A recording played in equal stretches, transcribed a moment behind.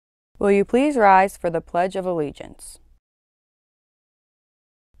Will you please rise for the Pledge of Allegiance?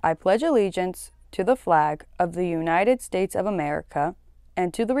 I pledge allegiance to the flag of the United States of America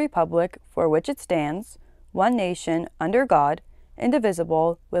and to the republic for which it stands, one nation, under God,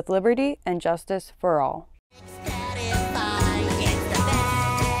 indivisible, with liberty and justice for all.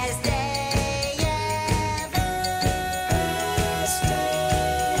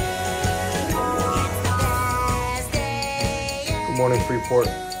 Good morning, Freeport.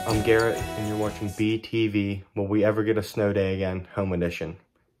 I'm Garrett, and you're watching BTV, Will We Ever Get a Snow Day Again, Home Edition.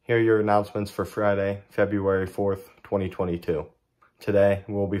 Here are your announcements for Friday, February 4th, 2022. Today,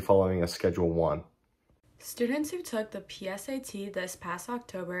 we'll be following a Schedule 1. Students who took the PSAT this past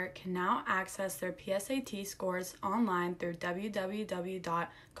October can now access their PSAT scores online through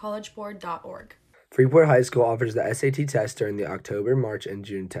www.collegeboard.org. Freeport High School offers the SAT test during the October, March, and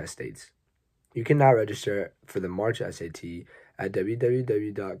June test dates. You can now register for the March SAT at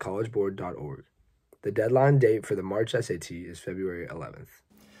www.collegeboard.org. The deadline date for the March SAT is February 11th.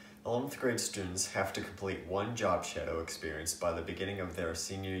 11th grade students have to complete one job shadow experience by the beginning of their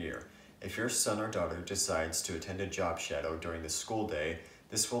senior year. If your son or daughter decides to attend a job shadow during the school day,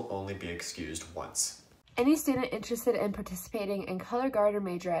 this will only be excused once. Any student interested in participating in color guard or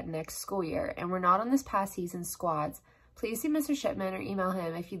majorette next school year and were not on this past season's squads, please see Mr. Shipman or email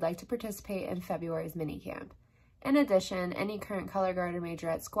him if you'd like to participate in February's minicamp. In addition, any current color guard or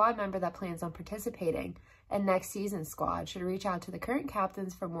majorette squad member that plans on participating in next season's squad should reach out to the current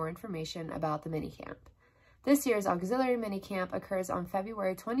captains for more information about the minicamp. This year's auxiliary minicamp occurs on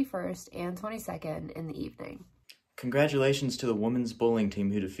February 21st and 22nd in the evening. Congratulations to the women's bowling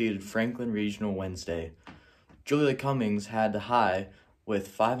team who defeated Franklin Regional Wednesday. Julia Cummings had the high with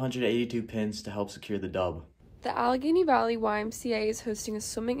 582 pins to help secure the dub. The Allegheny Valley YMCA is hosting a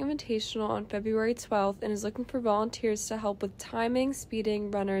swimming invitational on February 12th and is looking for volunteers to help with timing, speeding,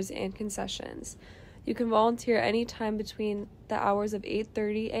 runners, and concessions. You can volunteer any time between the hours of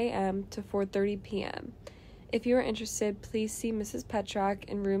 8:30 a.m. to 4:30 p.m. If you are interested, please see Mrs. Petrak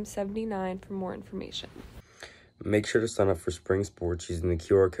in room 79 for more information. Make sure to sign up for spring sports using the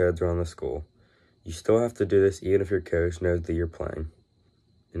QR codes around the school. You still have to do this even if your coach knows that you're playing.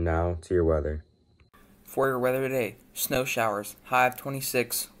 And now to your weather. For your weather today, snow showers, high of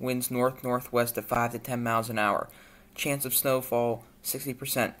 26, winds north-northwest at 5 to 10 miles an hour. Chance of snowfall,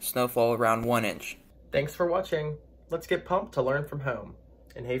 60%, snowfall around 1 inch. Thanks for watching. Let's get pumped to learn from home.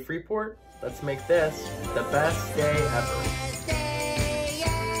 And hey, Freeport, let's make this the best day ever.